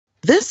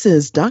This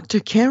is Dr.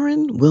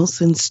 Karen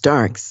Wilson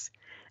Starks,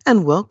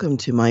 and welcome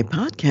to my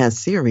podcast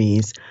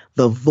series,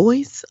 The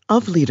Voice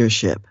of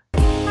Leadership.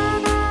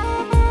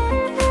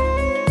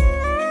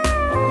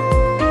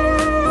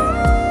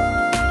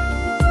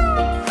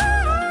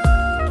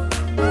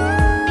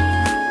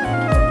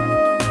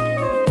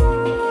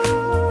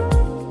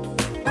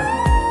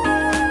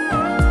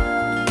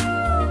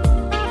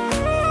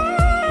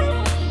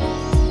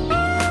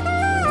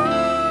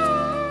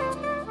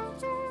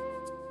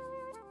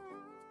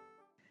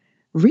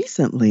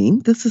 Recently,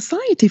 the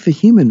Society for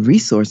Human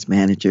Resource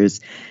Managers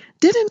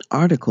did an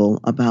article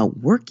about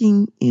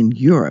working in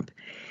Europe,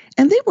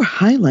 and they were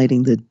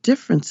highlighting the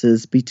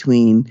differences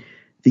between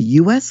the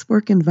US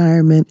work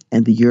environment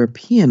and the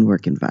European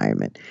work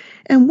environment.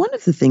 And one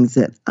of the things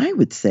that I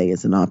would say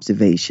as an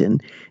observation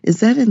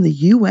is that in the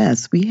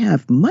US, we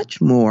have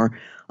much more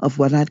of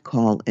what I'd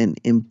call an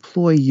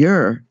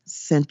employer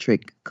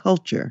centric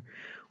culture,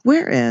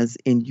 whereas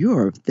in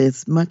Europe,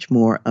 there's much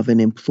more of an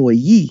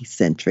employee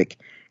centric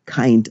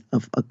kind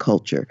of a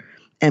culture.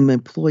 And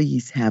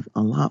employees have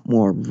a lot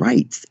more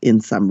rights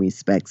in some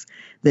respects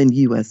than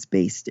US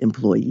based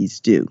employees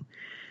do.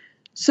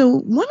 So,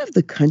 one of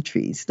the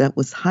countries that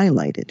was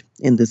highlighted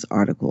in this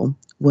article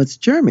was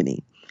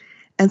Germany.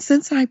 And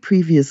since I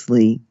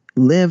previously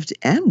lived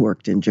and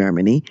worked in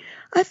Germany,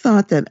 I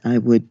thought that I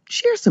would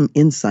share some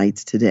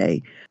insights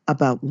today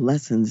about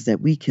lessons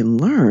that we can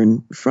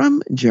learn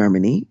from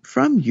Germany,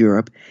 from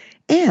Europe.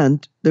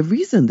 And the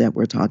reason that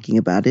we're talking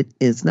about it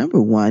is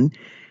number one,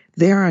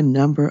 there are a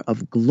number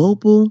of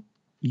global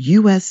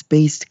US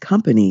based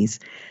companies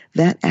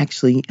that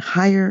actually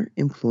hire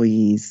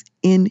employees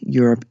in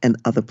Europe and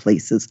other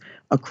places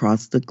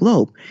across the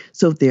globe.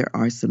 So there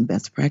are some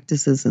best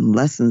practices and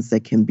lessons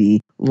that can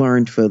be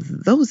learned for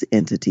those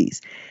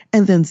entities.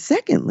 And then,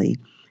 secondly,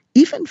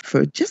 even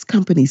for just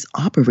companies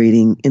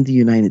operating in the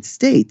United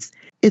States,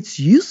 it's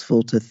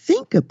useful to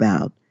think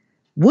about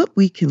what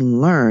we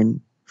can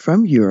learn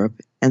from Europe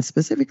and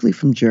specifically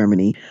from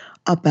Germany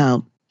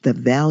about the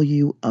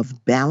value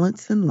of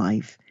balance in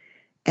life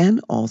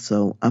and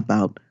also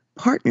about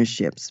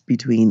partnerships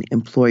between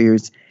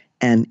employers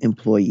and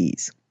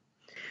employees.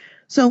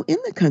 So, in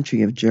the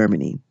country of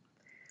Germany,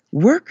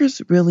 workers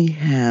really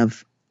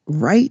have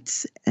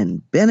rights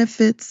and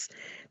benefits,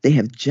 they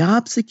have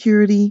job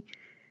security,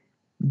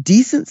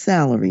 decent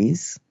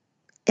salaries,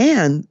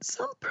 and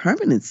some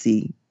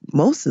permanency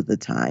most of the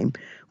time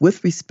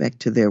with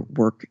respect to their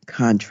work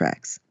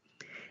contracts.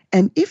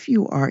 And if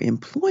you are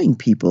employing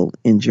people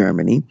in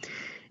Germany,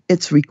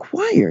 it's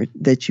required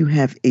that you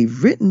have a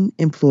written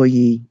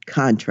employee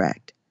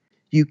contract.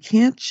 You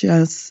can't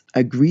just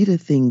agree to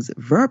things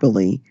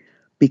verbally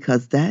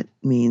because that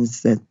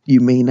means that you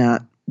may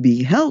not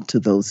be held to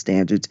those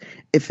standards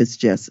if it's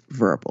just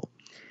verbal.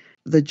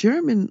 The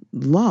German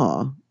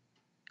law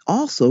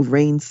also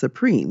reigns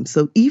supreme.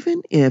 So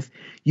even if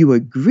you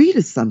agree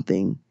to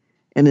something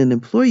in an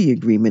employee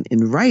agreement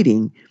in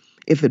writing,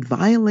 if it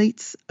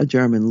violates a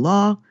German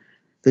law,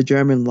 the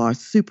German law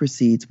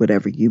supersedes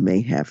whatever you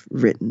may have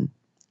written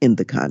in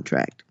the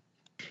contract.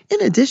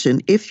 In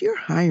addition, if you're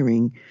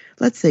hiring,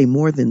 let's say,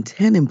 more than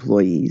 10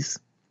 employees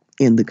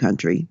in the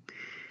country,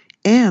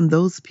 and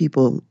those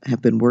people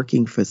have been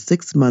working for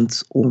 6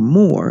 months or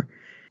more,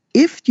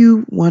 if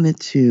you wanted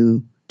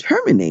to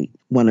terminate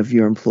one of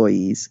your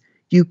employees,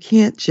 you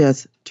can't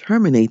just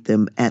terminate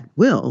them at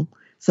will,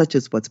 such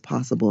as what's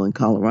possible in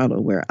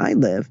Colorado, where I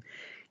live.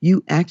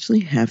 You actually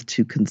have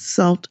to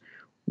consult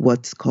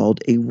what's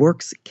called a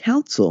works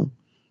council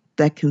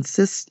that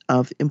consists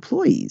of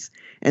employees.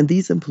 And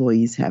these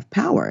employees have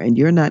power, and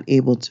you're not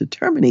able to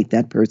terminate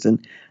that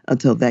person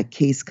until that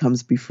case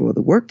comes before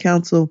the work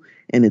council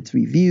and it's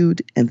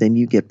reviewed, and then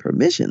you get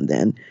permission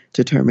then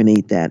to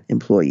terminate that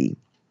employee.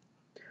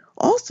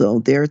 Also,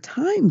 there are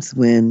times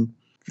when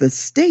the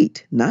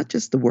state, not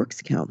just the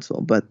works council,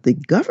 but the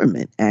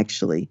government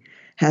actually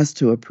has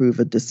to approve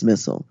a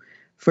dismissal.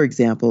 For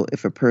example,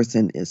 if a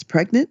person is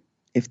pregnant,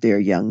 if they're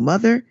a young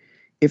mother,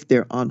 if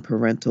they're on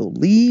parental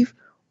leave,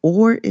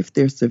 or if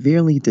they're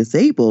severely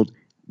disabled,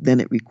 then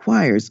it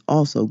requires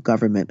also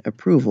government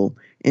approval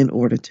in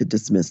order to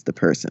dismiss the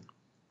person.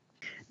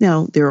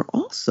 Now, there are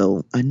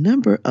also a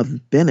number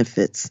of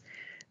benefits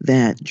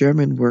that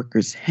German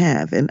workers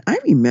have. And I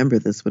remember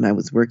this when I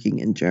was working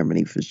in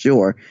Germany for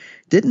sure.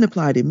 Didn't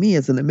apply to me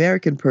as an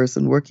American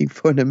person working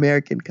for an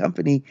American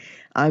company.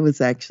 I was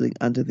actually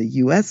under the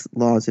US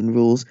laws and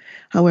rules.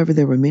 However,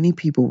 there were many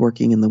people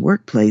working in the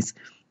workplace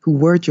who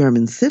were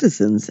German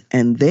citizens,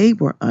 and they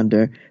were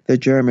under the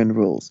German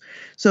rules.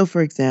 So,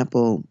 for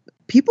example,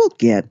 people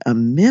get a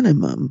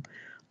minimum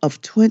of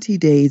 20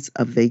 days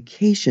of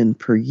vacation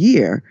per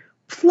year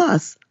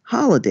plus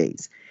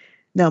holidays.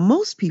 Now,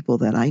 most people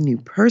that I knew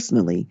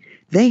personally,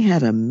 they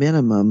had a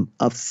minimum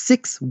of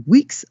 6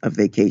 weeks of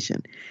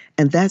vacation.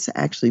 And that's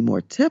actually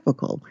more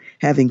typical.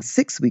 Having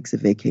 6 weeks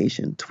of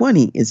vacation,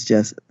 20 is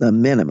just the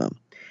minimum.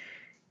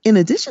 In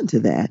addition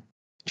to that,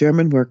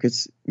 German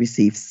workers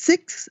receive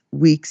 6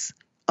 weeks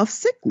of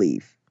sick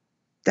leave.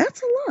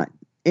 That's a lot.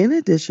 In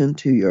addition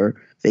to your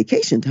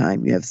vacation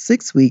time, you have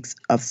 6 weeks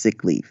of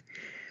sick leave.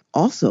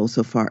 Also,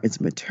 so far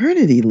as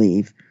maternity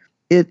leave,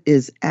 it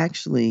is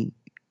actually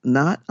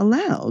not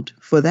allowed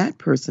for that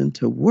person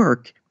to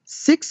work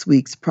 6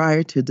 weeks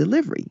prior to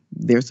delivery.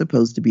 They're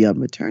supposed to be on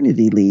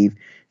maternity leave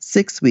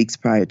 6 weeks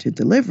prior to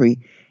delivery,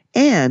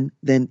 and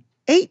then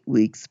 8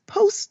 weeks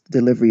post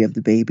delivery of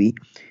the baby,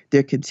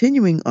 they're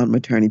continuing on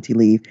maternity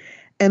leave.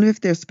 And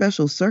if there's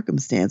special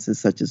circumstances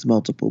such as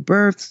multiple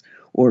births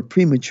or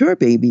premature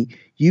baby,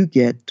 you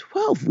get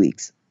 12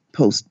 weeks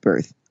post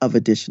birth of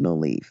additional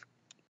leave.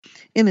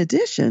 In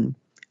addition,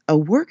 a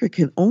worker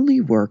can only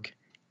work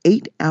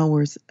 8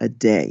 hours a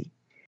day.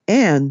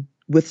 And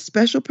with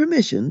special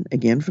permission,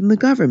 again from the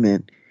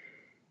government,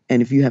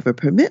 and if you have a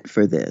permit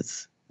for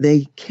this,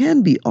 they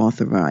can be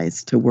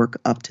authorized to work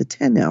up to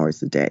 10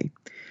 hours a day.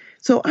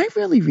 So I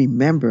really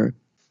remember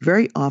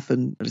very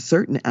often at a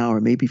certain hour,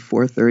 maybe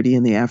 4:30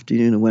 in the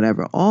afternoon or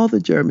whatever, all the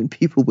German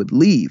people would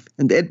leave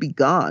and they'd be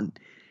gone.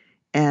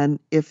 And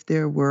if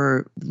there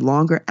were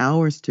longer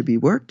hours to be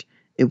worked,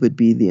 it would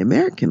be the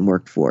American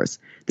workforce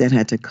that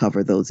had to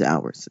cover those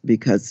hours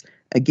because,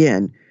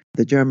 again,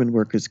 the German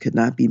workers could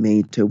not be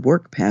made to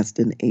work past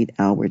an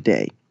 8-hour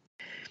day.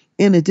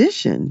 In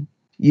addition,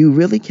 you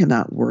really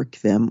cannot work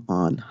them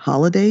on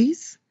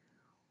holidays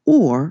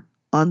or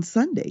on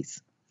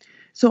Sundays.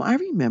 So I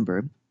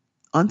remember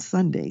on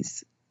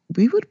Sundays,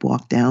 we would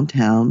walk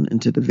downtown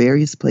into the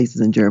various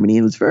places in Germany.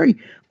 And it was very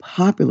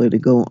popular to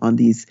go on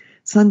these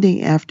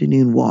Sunday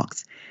afternoon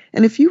walks.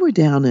 And if you were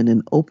down in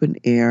an open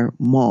air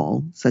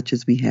mall, such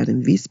as we had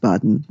in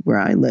Wiesbaden, where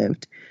I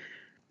lived,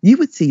 you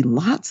would see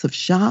lots of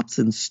shops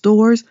and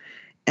stores,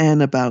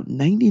 and about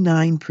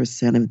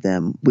 99% of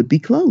them would be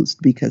closed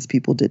because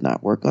people did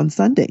not work on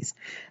Sundays.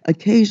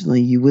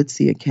 Occasionally, you would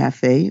see a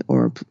cafe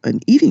or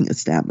an eating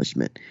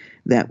establishment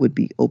that would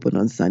be open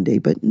on Sunday,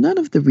 but none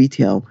of the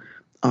retail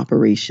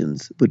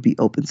operations would be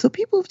open. So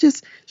people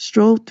just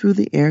strolled through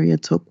the area,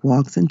 took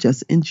walks, and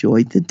just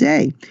enjoyed the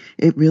day.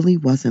 It really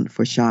wasn't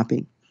for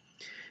shopping.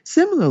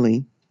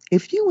 Similarly,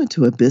 if you went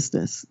to a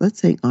business, let's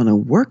say on a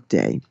work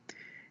day,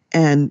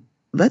 and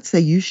let's say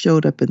you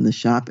showed up in the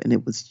shop and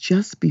it was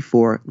just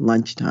before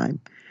lunchtime,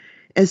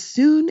 as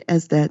soon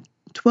as that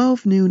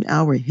 12 noon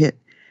hour hit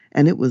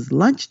and it was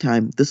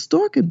lunchtime, the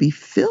store could be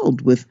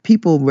filled with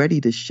people ready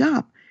to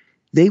shop.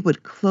 They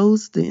would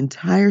close the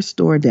entire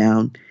store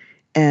down,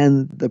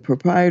 and the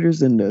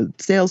proprietors and the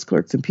sales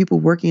clerks and people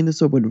working in the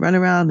store would run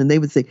around and they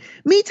would say,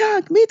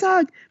 Mittag,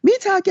 Mittag,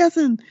 Mittag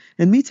Essen.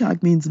 And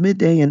Mittag means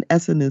midday and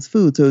Essen is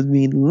food. So it would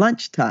mean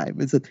lunchtime.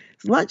 It's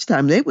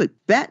lunchtime. They would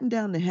batten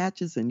down the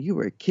hatches and you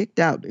were kicked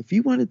out. If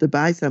you wanted to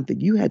buy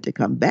something, you had to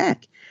come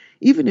back.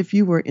 Even if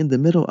you were in the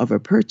middle of a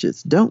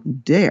purchase,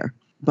 don't dare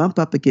bump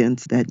up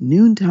against that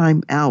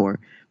noontime hour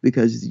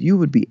because you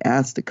would be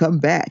asked to come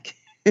back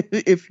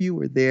if you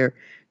were there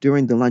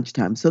during the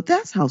lunchtime. So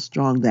that's how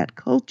strong that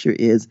culture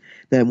is,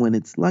 that when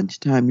it's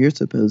lunchtime, you're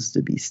supposed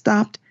to be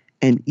stopped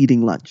and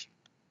eating lunch.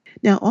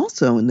 Now,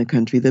 also in the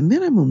country, the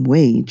minimum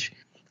wage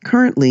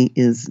currently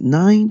is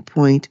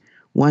 9.19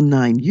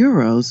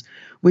 euros,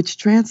 which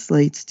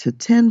translates to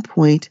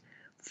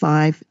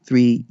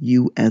 10.53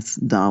 US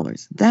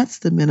dollars. That's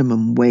the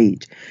minimum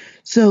wage.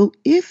 So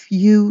if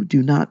you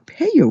do not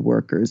pay your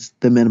workers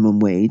the minimum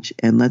wage,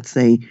 and let's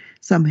say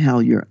somehow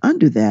you're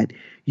under that,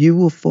 you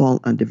will fall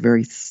under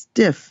very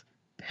stiff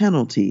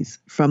penalties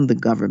from the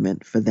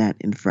government for that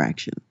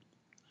infraction.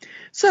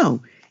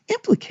 So,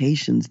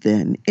 implications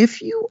then,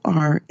 if you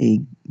are a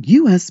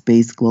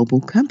US-based global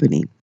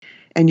company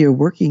and you're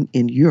working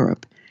in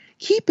Europe,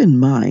 keep in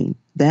mind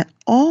that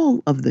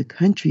all of the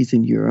countries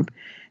in Europe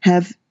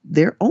have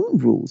their own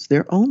rules,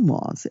 their own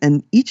laws,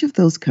 and each of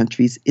those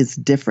countries is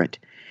different.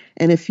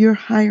 And if you're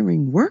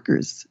hiring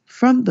workers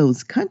from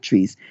those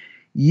countries,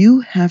 you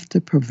have to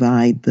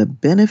provide the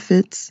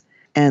benefits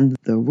and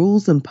the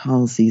rules and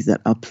policies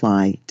that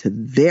apply to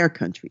their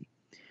country.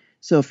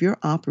 So if you're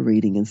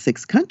operating in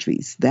 6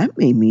 countries, that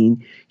may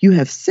mean you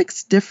have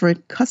 6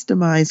 different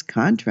customized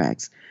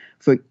contracts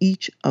for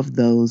each of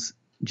those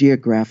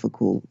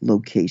geographical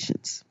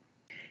locations.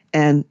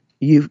 And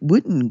you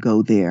wouldn't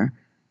go there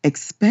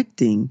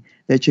expecting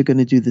that you're going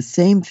to do the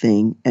same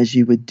thing as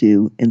you would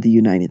do in the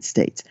United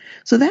States.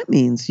 So that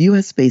means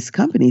US-based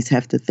companies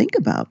have to think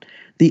about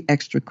the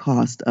extra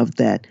cost of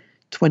that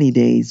 20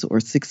 days or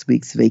 6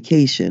 weeks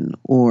vacation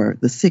or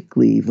the sick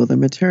leave or the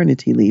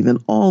maternity leave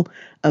and all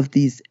of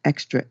these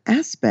extra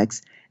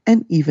aspects,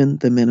 and even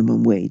the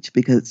minimum wage,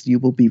 because you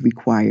will be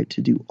required to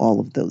do all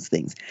of those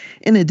things.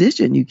 In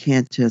addition, you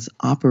can't just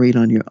operate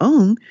on your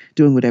own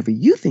doing whatever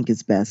you think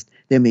is best.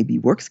 There may be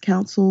works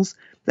councils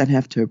that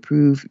have to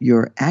approve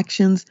your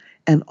actions,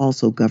 and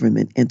also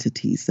government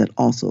entities that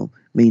also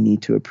may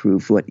need to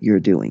approve what you're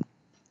doing.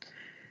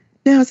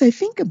 Now, as I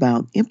think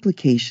about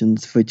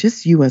implications for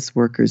just U.S.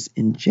 workers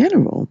in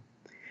general,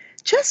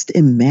 just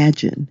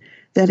imagine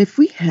that if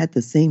we had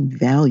the same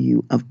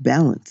value of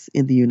balance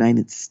in the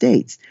United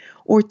States,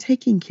 or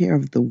taking care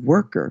of the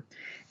worker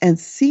and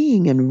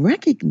seeing and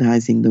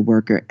recognizing the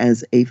worker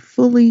as a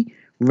fully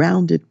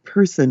rounded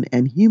person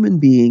and human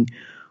being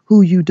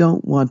who you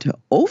don't want to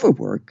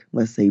overwork,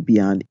 let's say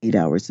beyond 8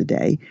 hours a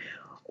day,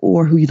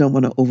 or who you don't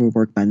want to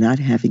overwork by not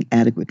having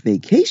adequate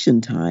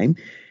vacation time,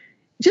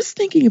 just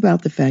thinking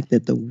about the fact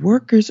that the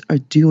workers are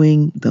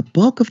doing the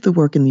bulk of the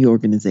work in the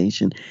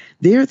organization.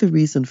 They're the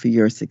reason for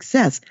your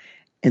success,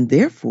 and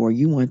therefore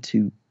you want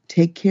to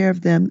take care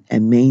of them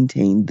and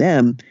maintain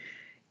them.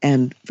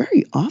 And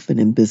very often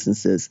in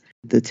businesses,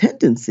 the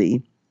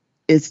tendency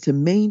is to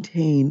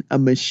maintain a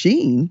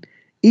machine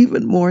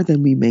even more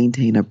than we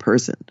maintain a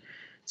person.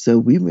 So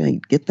we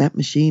might get that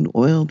machine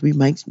oiled. We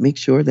might make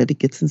sure that it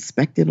gets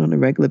inspected on a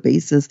regular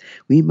basis.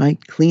 We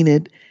might clean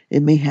it.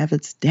 It may have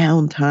its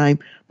downtime.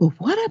 But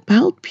what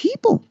about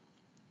people?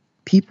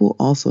 People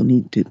also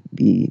need to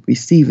be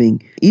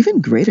receiving even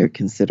greater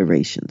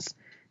considerations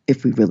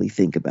if we really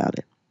think about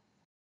it.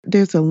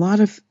 There's a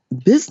lot of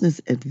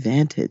business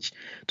advantage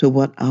to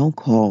what I'll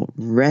call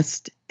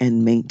rest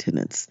and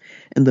maintenance.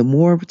 And the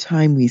more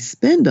time we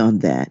spend on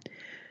that,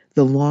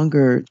 the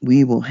longer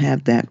we will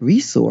have that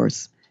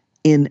resource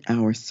in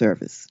our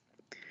service.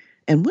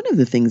 And one of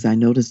the things I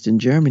noticed in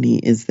Germany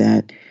is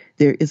that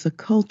there is a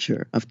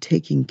culture of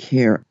taking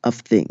care of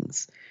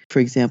things. For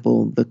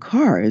example, the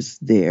cars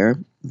there,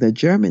 the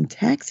German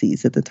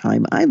taxis at the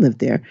time I lived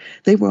there,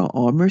 they were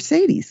all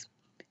Mercedes.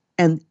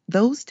 And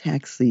those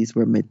taxis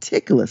were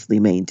meticulously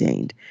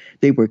maintained.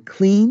 They were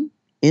clean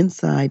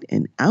inside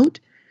and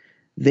out.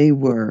 They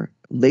were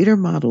later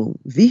model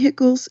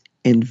vehicles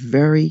in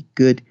very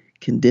good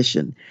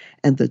condition.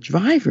 And the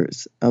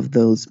drivers of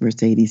those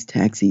Mercedes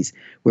taxis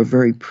were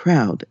very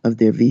proud of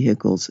their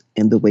vehicles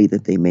and the way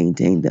that they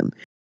maintained them.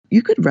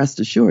 You could rest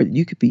assured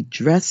you could be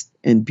dressed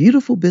in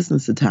beautiful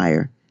business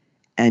attire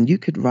and you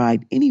could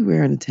ride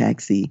anywhere in a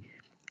taxi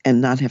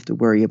and not have to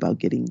worry about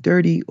getting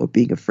dirty or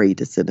being afraid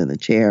to sit in a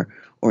chair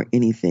or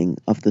anything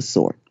of the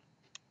sort.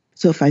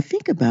 So if I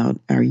think about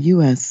our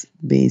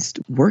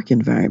U.S.-based work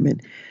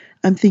environment,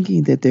 I'm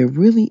thinking that there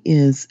really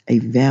is a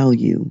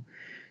value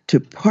to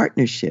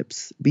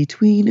partnerships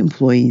between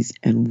employees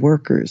and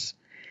workers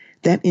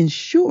that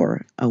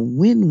ensure a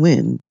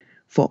win-win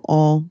for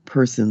all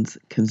persons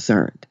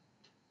concerned.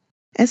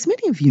 As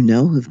many of you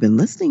know who've been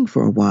listening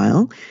for a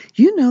while,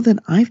 you know that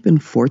I've been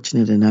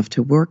fortunate enough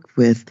to work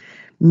with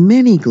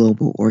many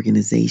global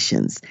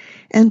organizations.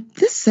 And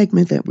this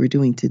segment that we're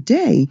doing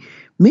today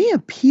may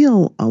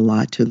appeal a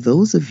lot to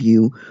those of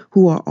you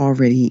who are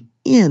already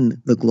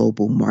in the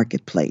global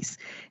marketplace.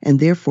 And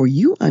therefore,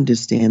 you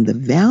understand the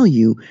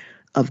value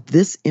of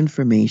this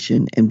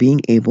information and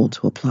being able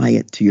to apply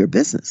it to your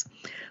business.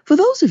 For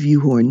those of you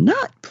who are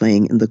not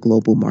playing in the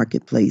global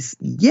marketplace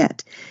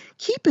yet,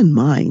 keep in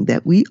mind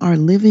that we are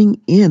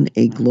living in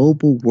a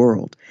global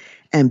world,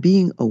 and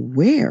being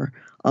aware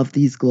of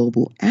these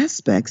global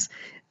aspects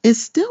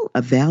is still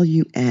a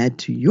value add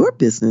to your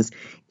business,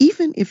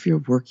 even if you're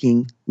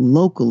working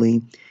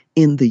locally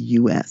in the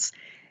U.S.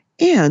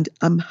 And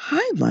I'm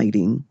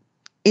highlighting,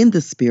 in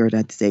the spirit,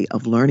 I'd say,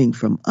 of learning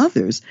from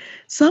others,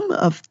 some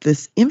of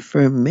this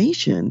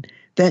information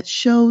that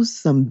shows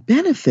some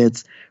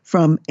benefits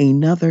from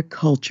another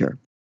culture.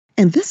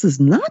 And this is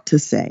not to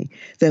say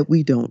that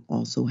we don't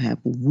also have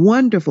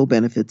wonderful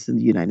benefits in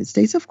the United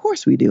States. Of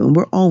course we do, and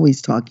we're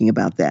always talking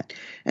about that.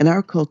 And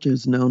our culture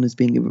is known as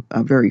being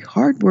a very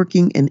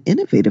hardworking and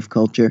innovative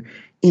culture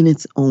in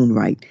its own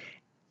right.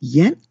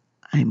 Yet,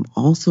 I'm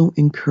also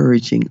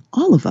encouraging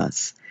all of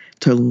us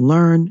to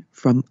learn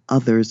from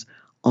others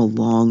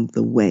along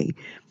the way.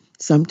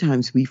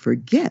 Sometimes we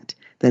forget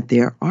that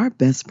there are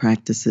best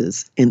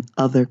practices in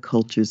other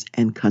cultures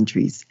and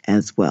countries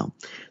as well.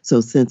 So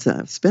since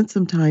I've spent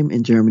some time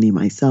in Germany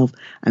myself,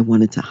 I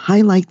wanted to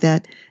highlight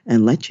that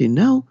and let you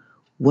know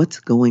what's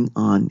going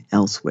on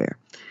elsewhere.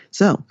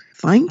 So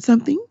find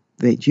something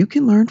that you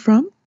can learn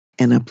from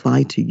and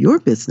apply to your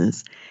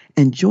business.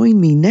 And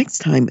join me next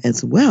time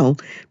as well,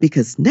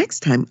 because next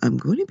time I'm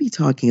going to be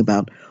talking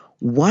about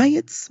why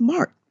it's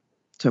smart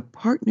to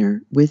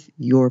partner with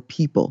your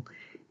people.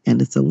 And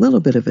it's a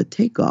little bit of a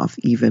takeoff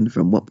even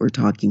from what we're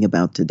talking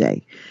about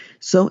today.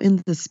 So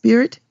in the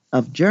spirit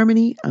of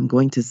Germany, I'm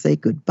going to say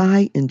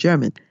goodbye in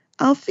German.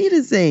 Auf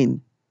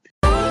Wiedersehen.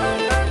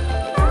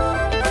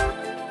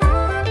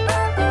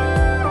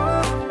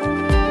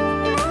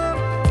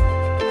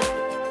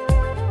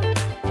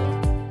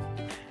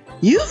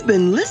 You've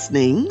been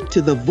listening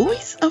to The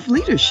Voice of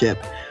Leadership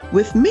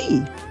with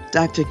me,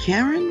 Dr.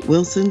 Karen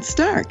Wilson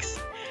Starks.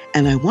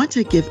 And I want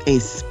to give a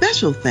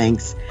special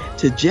thanks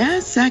to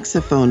jazz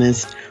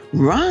saxophonist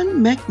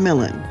Ron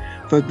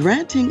McMillan for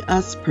granting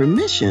us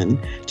permission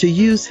to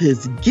use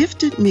his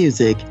gifted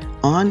music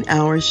on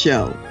our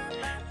show.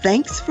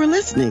 Thanks for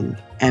listening,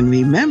 and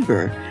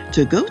remember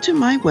to go to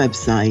my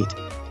website,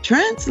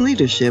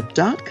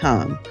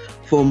 transleadership.com,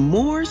 for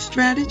more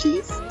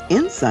strategies,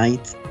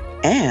 insights,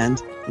 and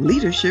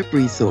leadership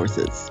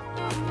resources.